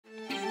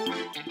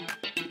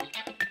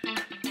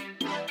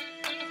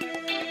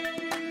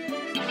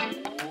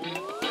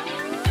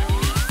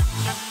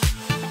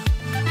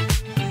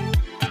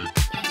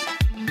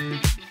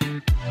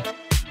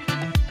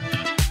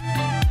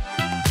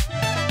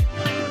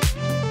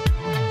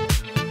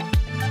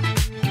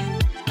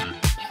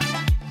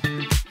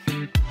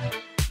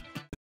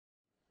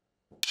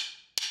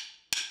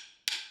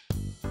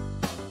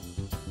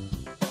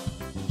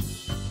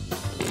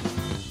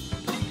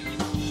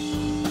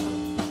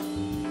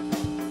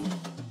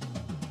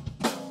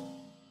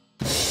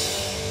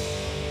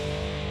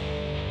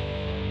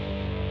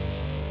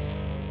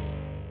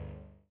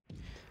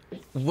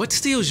What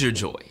steals your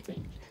joy?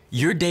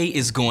 Your day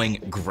is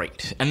going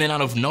great, and then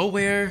out of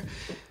nowhere,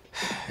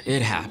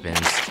 it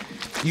happens.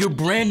 Your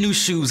brand new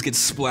shoes get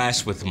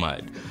splashed with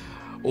mud.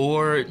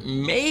 Or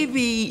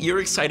maybe you're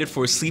excited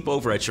for a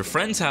sleepover at your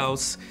friend's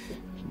house,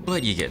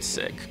 but you get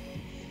sick.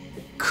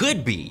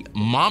 Could be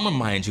mom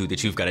reminds you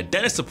that you've got a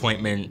dentist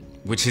appointment,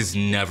 which is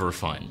never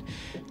fun.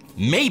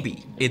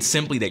 Maybe it's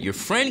simply that your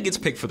friend gets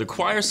picked for the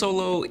choir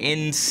solo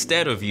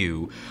instead of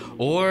you,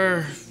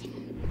 or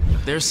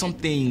there's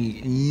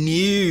something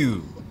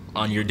new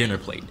on your dinner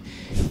plate.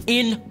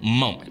 In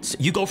moments,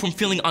 you go from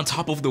feeling on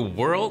top of the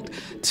world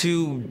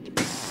to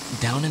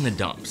down in the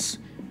dumps.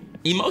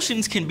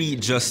 Emotions can be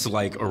just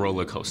like a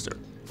roller coaster.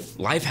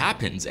 Life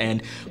happens,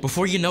 and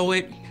before you know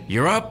it,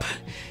 you're up,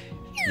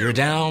 you're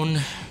down,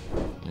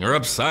 you're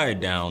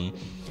upside down.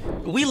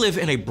 We live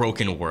in a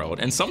broken world,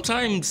 and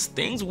sometimes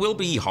things will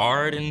be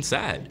hard and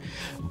sad.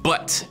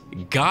 But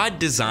God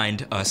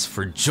designed us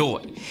for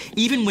joy.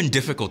 Even when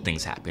difficult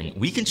things happen,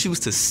 we can choose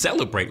to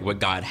celebrate what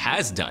God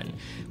has done,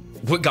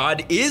 what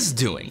God is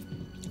doing.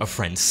 A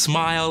friend's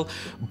smile,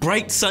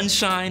 bright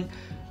sunshine,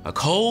 a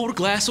cold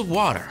glass of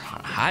water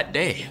on a hot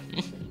day.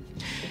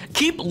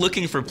 Keep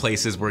looking for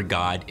places where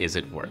God is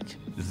at work.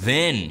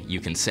 Then you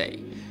can say,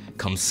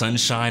 come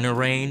sunshine or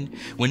rain,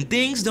 when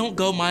things don't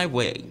go my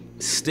way,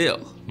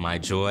 still my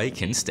joy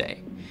can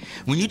stay.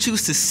 When you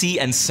choose to see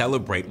and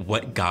celebrate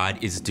what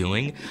God is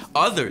doing,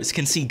 others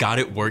can see God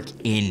at work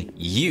in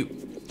you.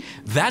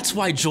 That's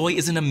why joy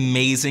is an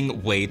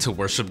amazing way to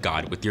worship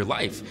God with your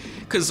life.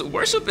 Because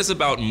worship is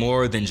about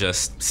more than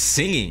just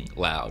singing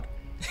loud.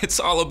 It's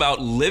all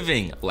about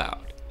living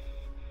loud.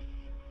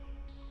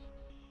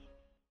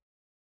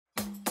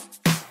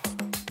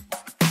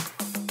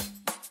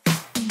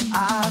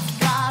 I've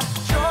got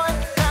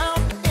joy down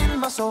in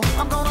my soul.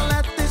 I'm gonna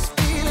let this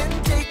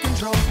feeling take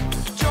control.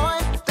 Joy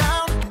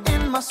down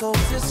in my soul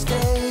to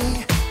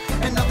stay,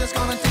 and nothing's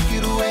gonna take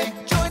it away.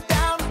 Joy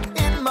down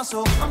in my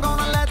soul. I'm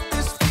gonna let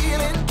this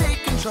feeling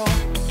take control.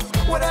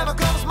 Whatever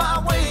comes my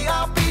way,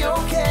 I'll be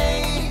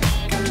okay.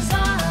 'Cause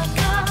I've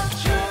got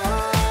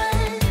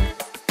joy.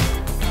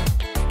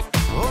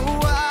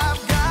 Oh,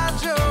 I've got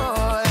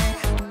joy.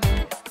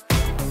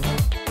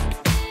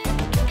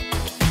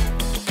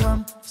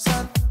 Come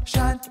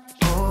sunshine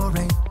or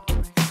rain,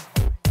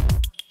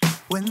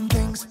 when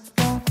things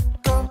don't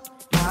go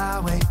my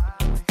way,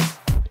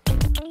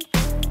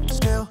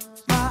 still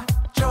my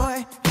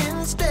joy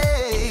can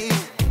stay.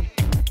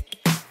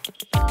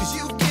 'Cause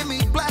you give me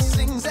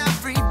blessings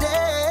every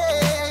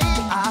day.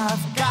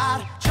 I've got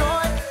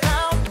joy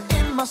down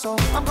in my soul.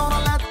 I'm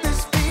gonna let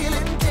this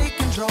feeling take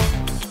control.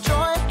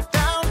 Joy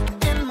down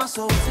in my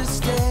soul to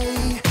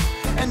stay,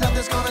 and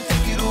nothing's gonna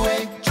take it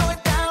away. Joy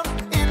down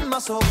in my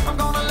soul. I'm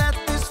gonna let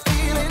this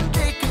feeling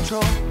take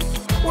control.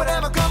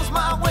 Whatever comes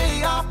my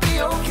way, I'll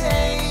be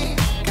okay.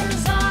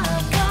 'Cause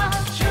I've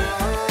got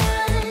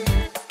joy.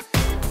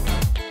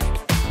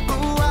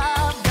 Oh,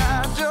 I've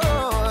got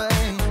joy.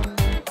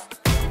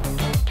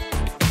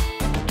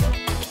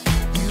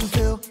 You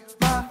fill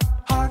my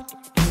heart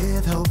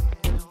with hope.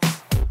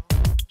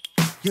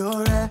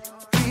 You're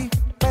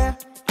everywhere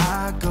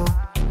I go.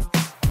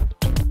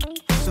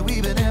 So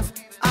even if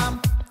I'm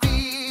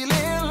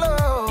feeling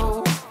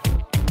low,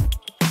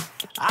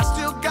 I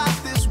still got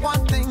this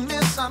one thing,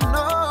 this I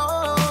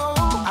know.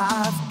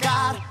 I've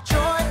got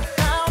joy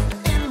down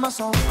in my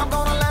soul. I'm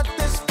gonna let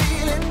this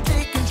feeling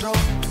take control.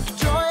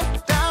 Joy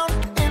down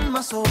in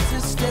my soul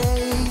to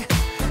stay,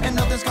 and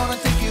nothing's gonna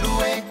take it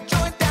away.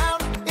 Joy down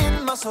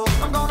in my soul.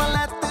 I'm gonna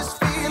let this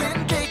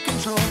feeling take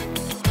control.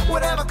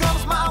 Whatever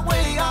comes my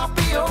way, I'll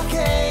be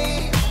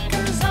okay.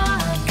 'Cause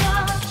I've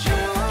got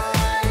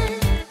joy.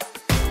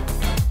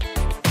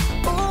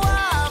 Oh,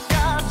 I've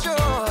got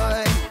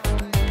joy.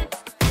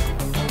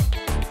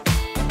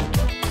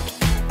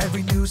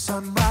 Every new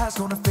sunrise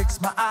gonna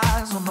fix my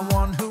eyes on the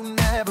one who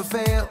never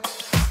fails.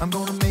 I'm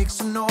gonna make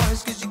some noise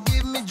 'cause you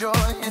give me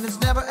joy, and it's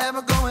never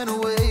ever going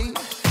away.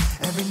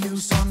 Every new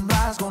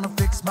sunrise gonna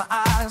fix my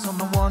eyes on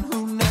the one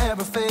who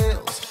never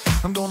fails.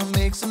 I'm gonna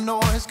make some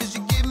noise 'cause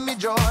you give me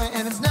joy,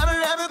 and it's never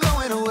ever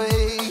going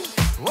away.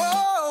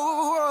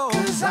 Whoa,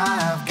 'cause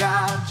I've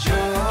got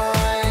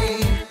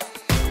joy.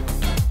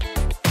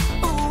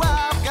 Ooh,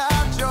 I've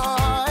got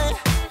joy,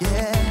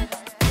 yeah.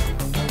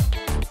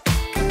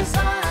 'Cause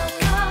I've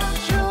got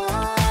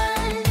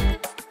joy.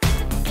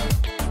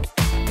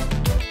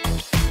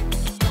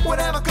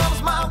 Whatever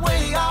comes my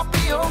way, I'll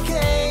be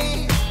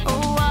okay.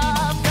 Oh,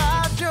 I've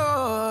got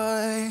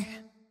joy.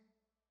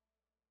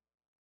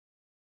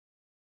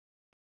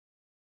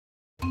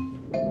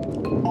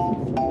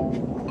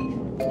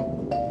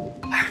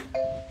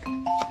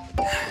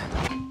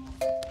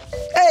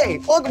 Hey,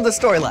 welcome to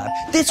Story Lab.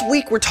 This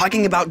week we're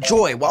talking about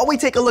joy while we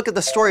take a look at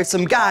the story of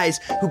some guys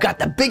who got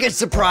the biggest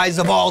surprise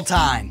of all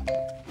time.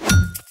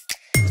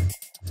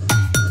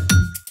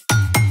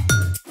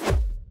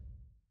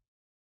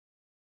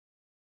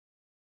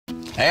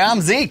 Hey,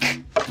 I'm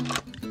Zeke.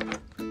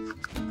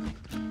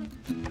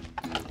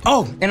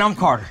 Oh, and I'm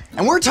Carter.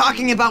 And we're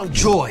talking about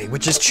joy,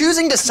 which is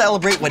choosing to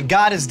celebrate what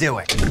God is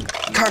doing.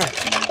 Carter,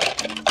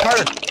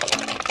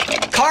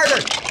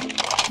 Carter!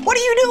 What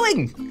are you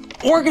doing?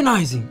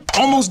 Organizing.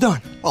 Almost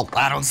done. Well,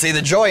 I don't see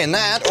the joy in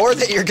that, or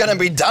that you're gonna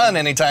be done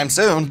anytime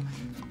soon.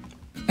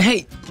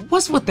 Hey,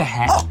 what's with the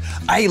hat? Oh,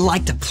 I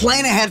like to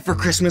plan ahead for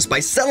Christmas by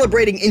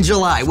celebrating in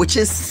July, which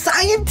is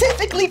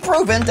scientifically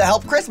proven to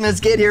help Christmas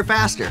get here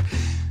faster.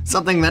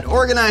 Something that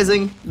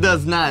organizing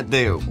does not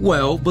do.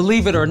 Well,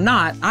 believe it or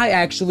not, I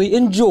actually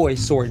enjoy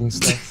sorting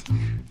stuff.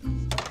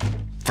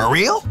 For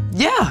real?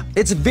 Yeah,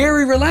 it's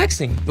very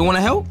relaxing. You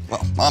wanna help?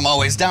 Well, I'm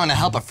always down to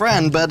help a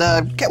friend, but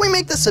can we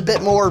make this a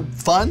bit more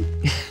fun?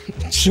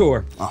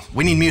 Sure. Oh,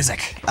 we need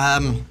music.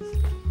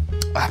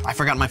 I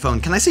forgot my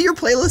phone. Can I see your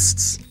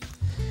playlists?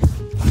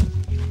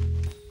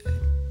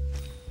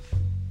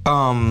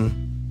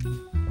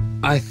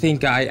 I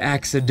think I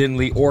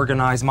accidentally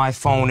organized my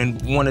phone in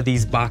one of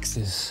these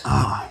boxes.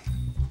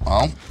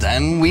 Well,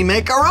 then we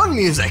make our own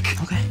music.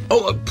 Okay.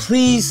 Oh,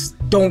 please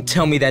don't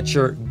tell me that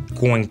you're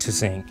going to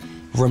sing.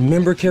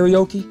 Remember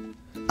karaoke?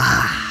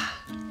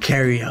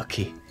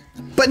 Karaoke.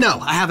 But no,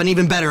 I have an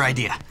even better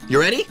idea.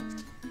 You ready?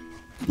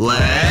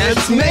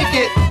 Let's make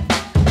it!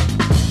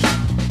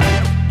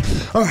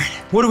 All right,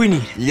 what do we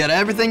need? You got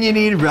everything you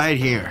need right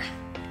here.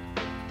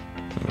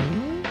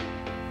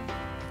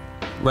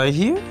 Right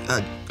here?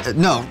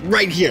 No,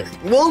 right here.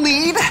 We'll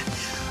need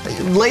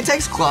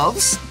latex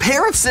gloves,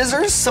 pair of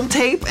scissors, some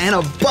tape, and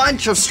a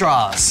bunch of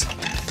straws.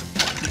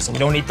 So we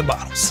don't need the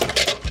bottles.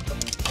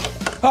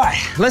 All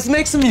right, let's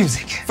make some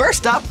music.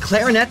 First up,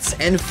 clarinets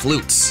and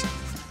flutes.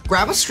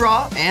 Grab a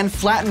straw and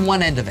flatten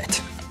one end of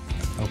it.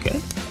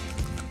 Okay.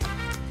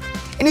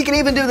 And you can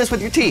even do this with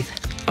your teeth.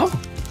 Oh.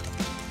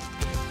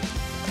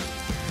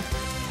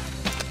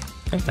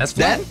 Okay, that's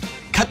fine. Then,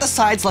 cut the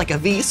sides like a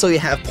V so you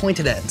have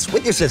pointed ends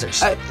with your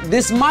scissors.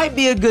 This might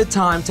be a good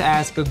time to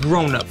ask a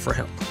grown-up for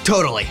help.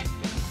 Totally.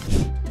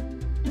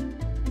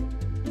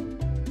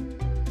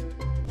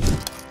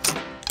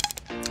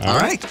 All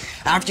right,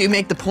 after you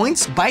make the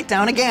points, bite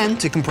down again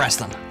to compress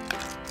them.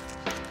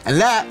 And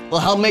that will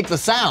help make the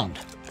sound.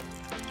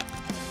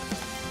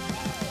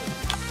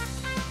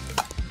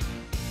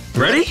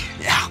 Ready?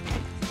 Yeah.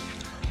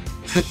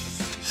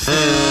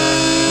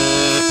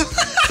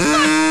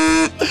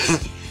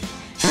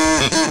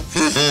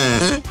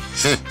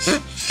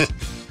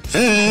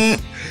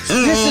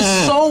 This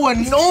is so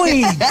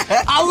annoying.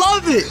 I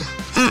love it.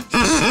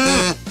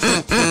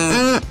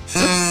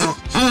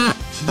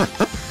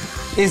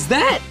 Is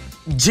that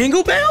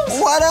Jingle Bells?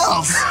 What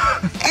else?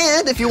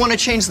 And if you want to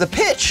change the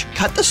pitch,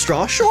 cut the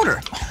straw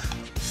shorter.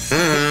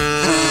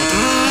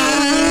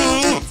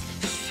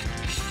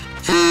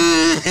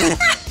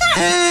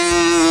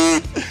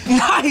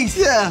 Nice.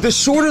 Yeah. The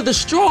shorter the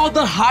straw,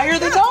 the higher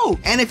the note.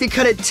 And if you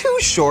cut it too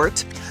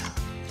short,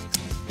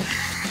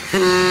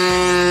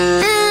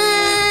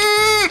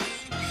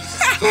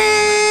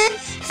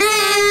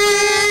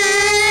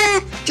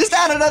 just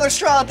add another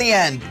straw at the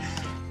end.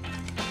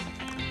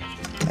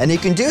 And you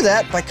can do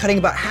that by cutting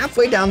about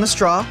halfway down the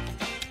straw,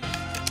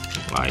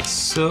 Like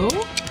so.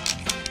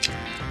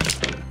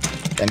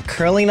 then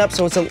curling up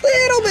so it's a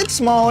little bit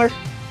smaller,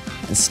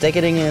 and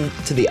sticking it in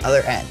to the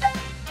other end.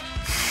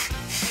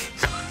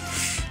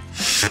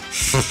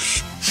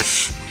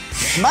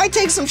 Might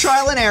take some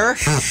trial and error.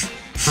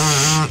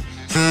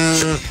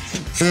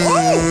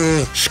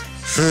 Oh!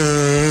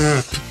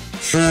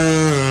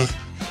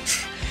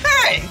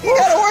 Hey, you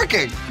got it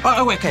working.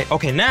 Oh,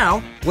 okay,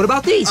 now, what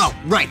about these? Oh,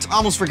 right,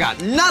 almost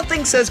forgot.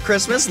 Nothing says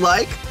Christmas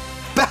like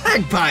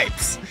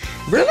bagpipes.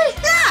 really?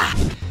 Yeah.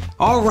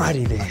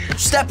 Alrighty then.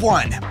 Step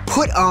one,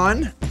 put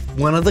on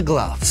one of the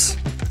gloves.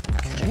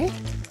 Okay.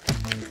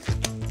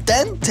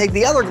 Then take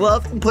the other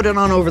glove and put it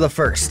on over the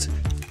first.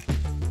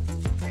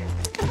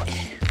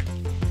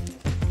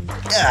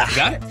 Yeah.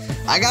 Got it?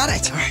 I got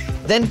it. All right.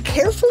 Then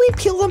carefully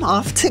peel them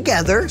off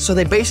together so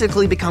they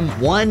basically become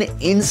one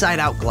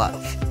inside-out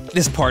glove.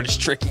 This part is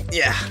tricky.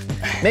 Yeah.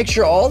 Make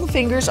sure all the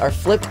fingers are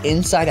flipped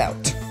inside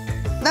out.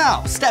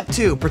 Now, step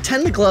two,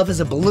 pretend the glove is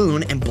a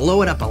balloon and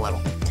blow it up a little.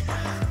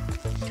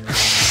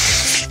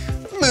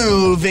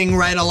 Moving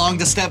right along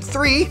to step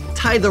three,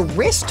 tie the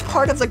wrist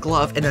part of the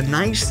glove in a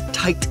nice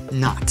tight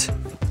knot.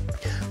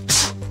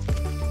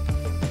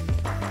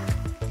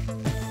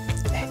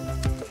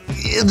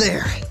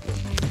 There.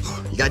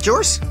 You got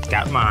yours?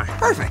 Got mine.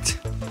 Perfect.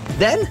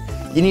 Then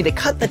you need to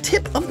cut the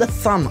tip of the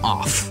thumb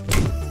off.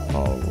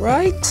 All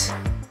right.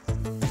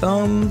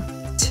 Thumb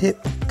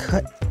tip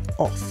cut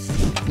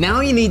off. Now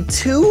you need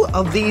two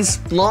of these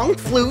long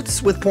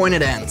flutes with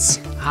pointed ends.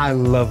 I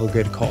love a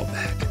good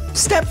callback.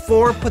 Step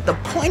four, put the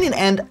pointed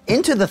end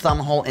into the thumb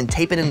hole and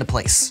tape it into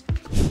place.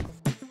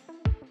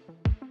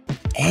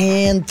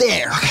 And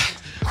there.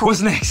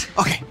 What's next?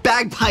 Okay,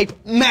 bagpipe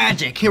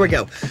magic. Here we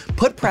go.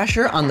 Put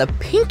pressure on the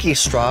pinky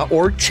straw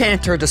or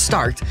chanter to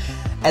start,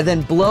 and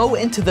then blow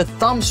into the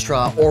thumb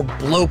straw or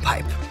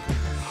blowpipe.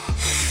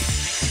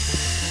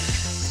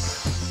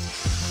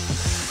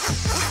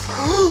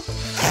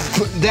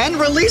 Then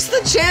release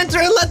the chanter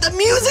and let the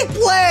music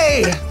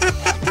play.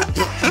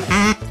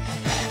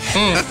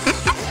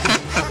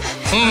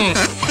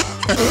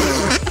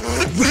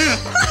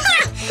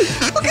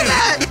 Okay,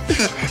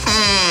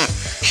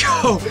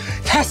 Whoa,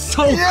 that's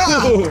so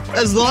cool.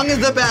 As long as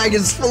the bag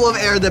is full of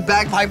air, the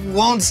bagpipe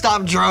won't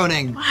stop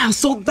droning. Wow,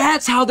 so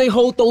that's how they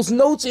hold those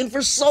notes in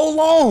for so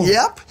long.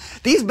 Yep.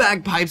 These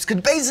bagpipes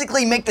could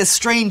basically make this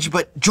strange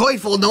but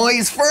joyful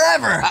noise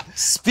forever.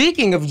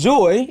 Speaking of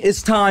joy,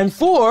 it's time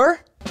for...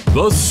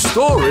 The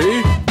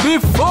story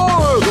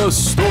before the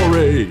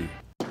story.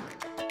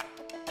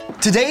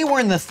 Today we're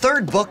in the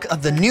third book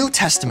of the New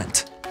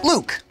Testament,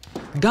 Luke.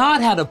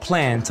 God had a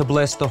plan to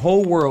bless the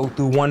whole world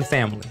through one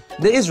family,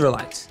 the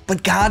Israelites.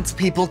 But God's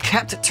people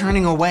kept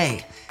turning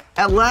away.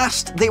 At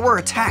last, they were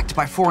attacked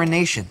by foreign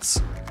nations.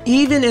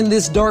 Even in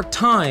this dark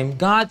time,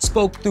 God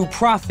spoke through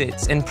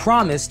prophets and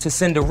promised to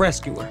send a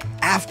rescuer.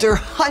 After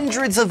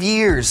hundreds of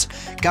years,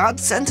 God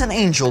sent an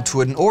angel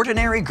to an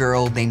ordinary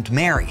girl named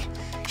Mary.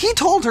 He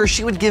told her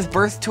she would give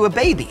birth to a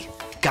baby,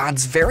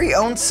 God's very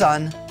own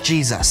son,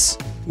 Jesus.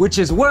 Which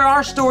is where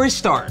our story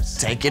starts.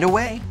 Take it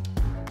away.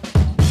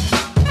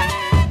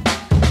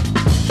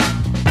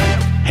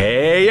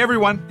 Hey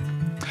everyone!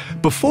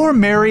 Before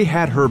Mary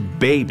had her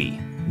baby,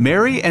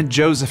 Mary and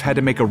Joseph had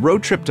to make a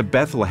road trip to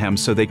Bethlehem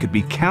so they could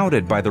be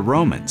counted by the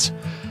Romans.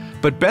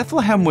 But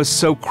Bethlehem was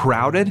so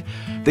crowded,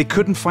 they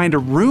couldn't find a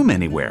room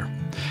anywhere,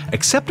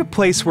 except a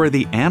place where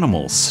the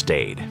animals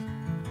stayed.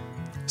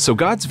 So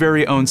God's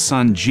very own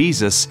son,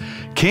 Jesus,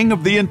 king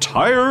of the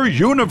entire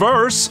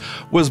universe,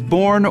 was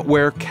born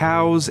where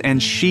cows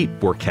and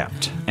sheep were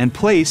kept and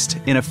placed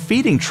in a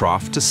feeding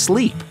trough to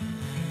sleep.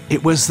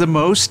 It was the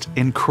most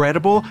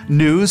incredible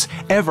news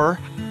ever,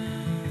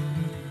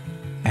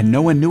 and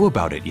no one knew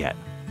about it yet.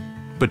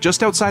 But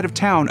just outside of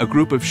town, a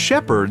group of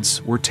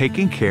shepherds were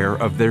taking care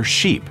of their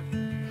sheep.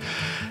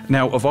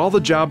 Now, of all the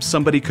jobs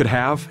somebody could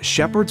have,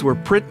 shepherds were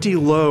pretty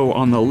low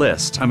on the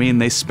list. I mean,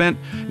 they spent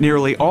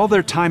nearly all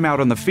their time out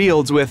on the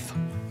fields with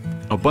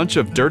a bunch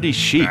of dirty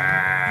sheep.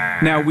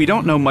 Now, we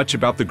don't know much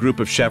about the group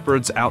of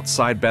shepherds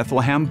outside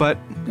Bethlehem, but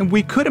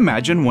we could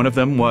imagine one of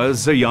them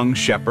was a young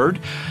shepherd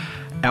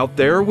out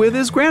there with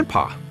his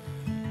grandpa.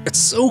 It's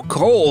so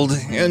cold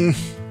and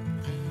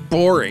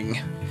boring.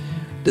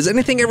 Does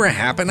anything ever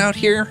happen out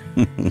here?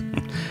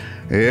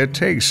 It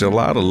takes a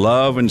lot of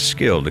love and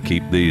skill to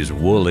keep these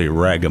woolly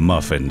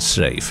ragamuffins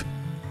safe.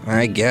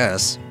 I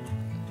guess.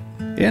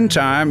 In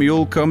time,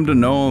 you'll come to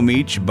know 'em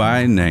each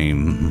by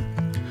name.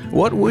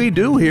 What we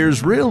do here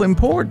is real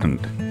important.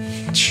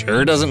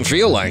 Sure doesn't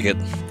feel like it.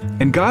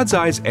 In God's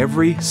eyes,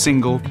 every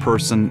single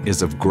person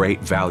is of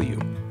great value.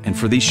 And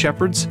for these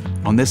shepherds,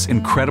 on this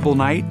incredible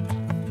night,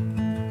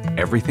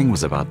 everything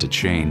was about to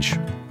change.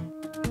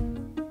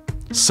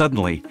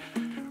 Suddenly,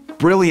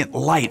 brilliant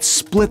light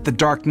split the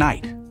dark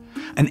night.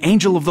 An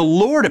angel of the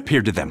Lord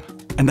appeared to them,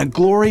 and the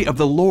glory of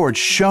the Lord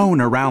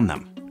shone around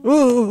them.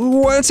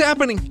 Ooh, what's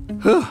happening?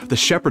 The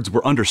shepherds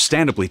were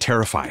understandably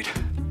terrified.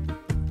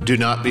 Do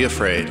not be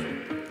afraid.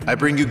 I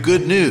bring you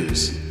good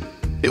news.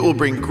 It will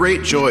bring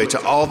great joy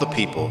to all the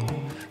people.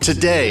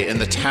 Today, in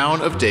the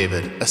town of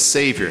David, a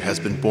Savior has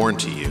been born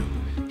to you.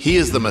 He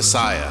is the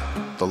Messiah,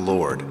 the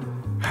Lord.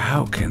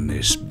 How can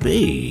this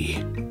be?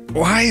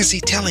 Why is he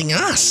telling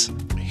us?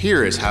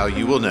 Here is how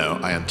you will know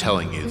I am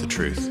telling you the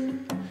truth.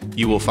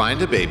 You will find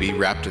a baby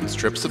wrapped in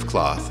strips of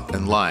cloth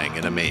and lying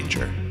in a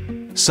manger.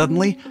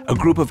 Suddenly, a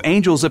group of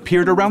angels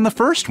appeared around the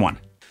first one.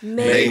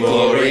 May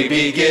glory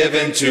be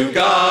given to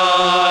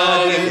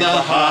God in the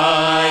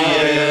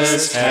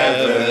highest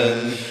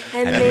heaven,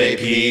 and may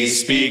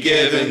peace be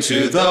given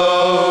to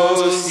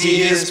those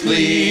he is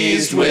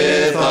pleased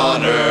with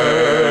on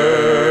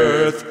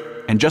earth.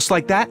 And just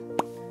like that,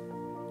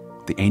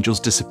 the angels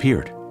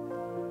disappeared.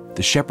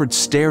 The shepherds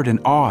stared in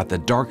awe at the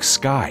dark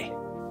sky.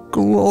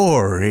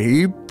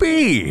 Glory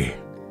be!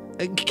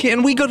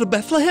 Can we go to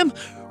Bethlehem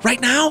right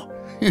now?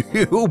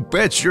 You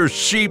bet your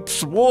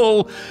sheep's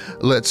wool.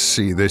 Let's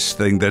see this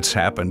thing that's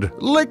happened.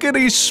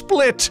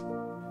 Lickety-split!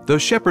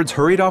 Those shepherds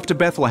hurried off to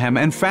Bethlehem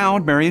and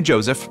found Mary and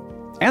Joseph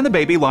and the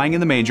baby lying in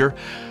the manger,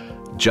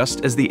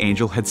 just as the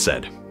angel had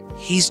said.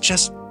 He's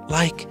just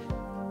like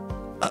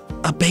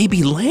a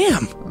baby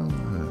lamb.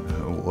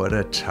 What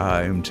a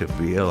time to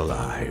be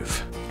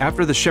alive.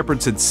 After the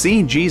shepherds had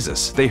seen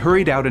Jesus, they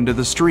hurried out into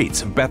the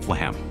streets of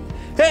Bethlehem.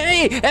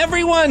 Hey,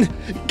 everyone!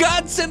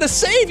 God sent a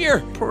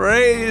Savior!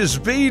 Praise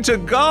be to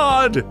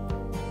God!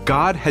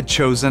 God had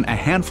chosen a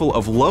handful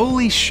of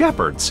lowly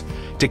shepherds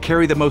to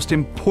carry the most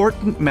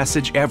important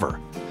message ever.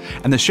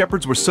 And the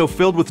shepherds were so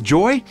filled with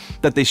joy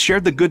that they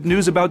shared the good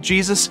news about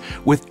Jesus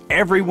with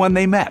everyone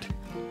they met.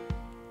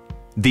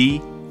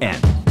 The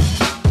end.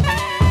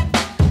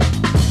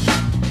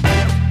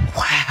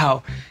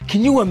 Wow,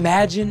 can you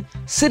imagine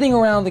sitting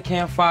around the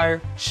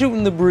campfire,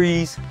 shooting the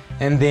breeze,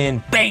 and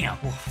then bam!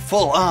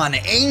 Full-on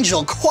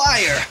angel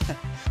choir.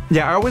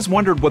 Yeah, I always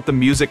wondered what the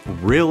music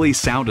really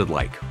sounded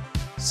like.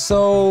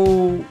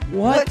 So,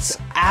 what's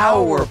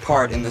our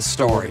part in the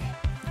story?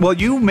 Well,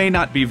 you may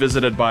not be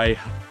visited by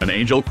an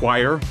angel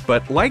choir,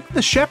 but like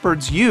the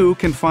shepherds, you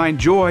can find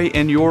joy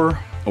in your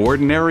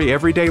ordinary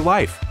everyday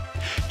life.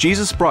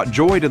 Jesus brought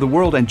joy to the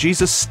world, and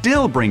Jesus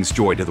still brings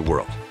joy to the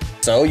world.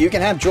 So you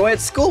can have joy at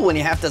school when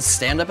you have to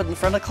stand up in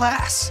front of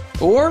class.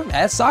 Or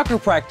at soccer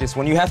practice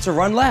when you have to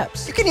run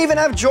laps. You can even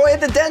have joy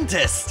at the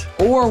dentist.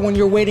 Or when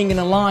you're waiting in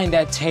a line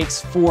that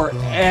takes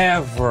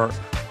forever.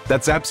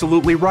 That's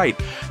absolutely right.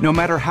 No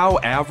matter how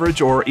average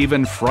or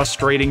even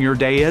frustrating your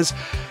day is,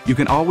 you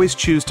can always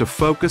choose to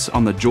focus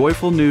on the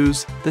joyful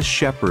news the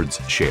shepherds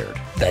shared.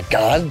 That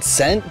God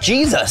sent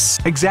Jesus.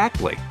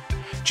 Exactly.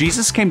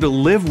 Jesus came to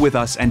live with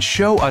us and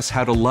show us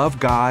how to love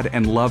God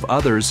and love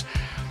others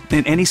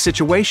in any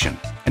situation.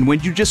 And when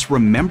you just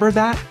remember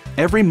that,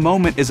 every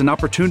moment is an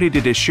opportunity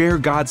to share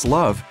God's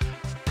love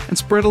and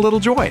spread a little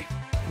joy.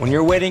 When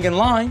you're waiting in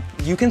line,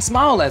 you can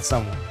smile at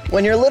someone.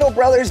 When your little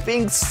brother's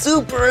being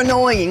super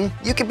annoying,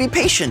 you can be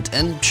patient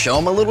and show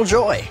him a little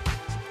joy.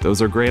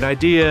 Those are great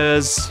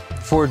ideas.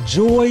 For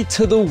joy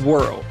to the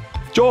world.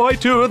 Joy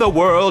to the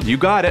world, you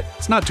got it.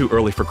 It's not too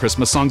early for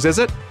Christmas songs, is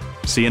it?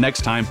 See you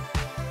next time.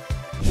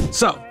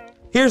 So,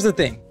 here's the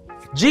thing.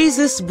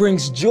 Jesus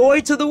brings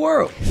joy to the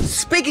world.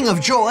 Speaking of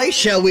joy,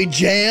 shall we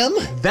jam?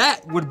 That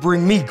would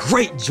bring me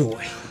great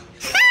joy.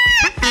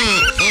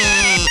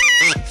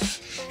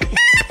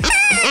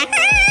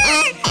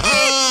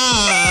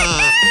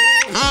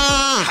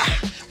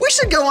 We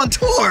should go on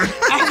tour.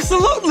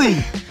 Absolutely.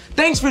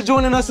 Thanks for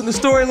joining us in the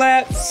Story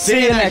Lab.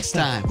 See you next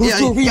time. Who's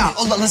doing reading? Yeah,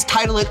 let's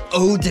title it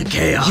Ode to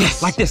Chaos.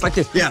 Yes, like this.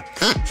 Yeah.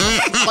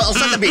 I'll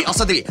set the beat.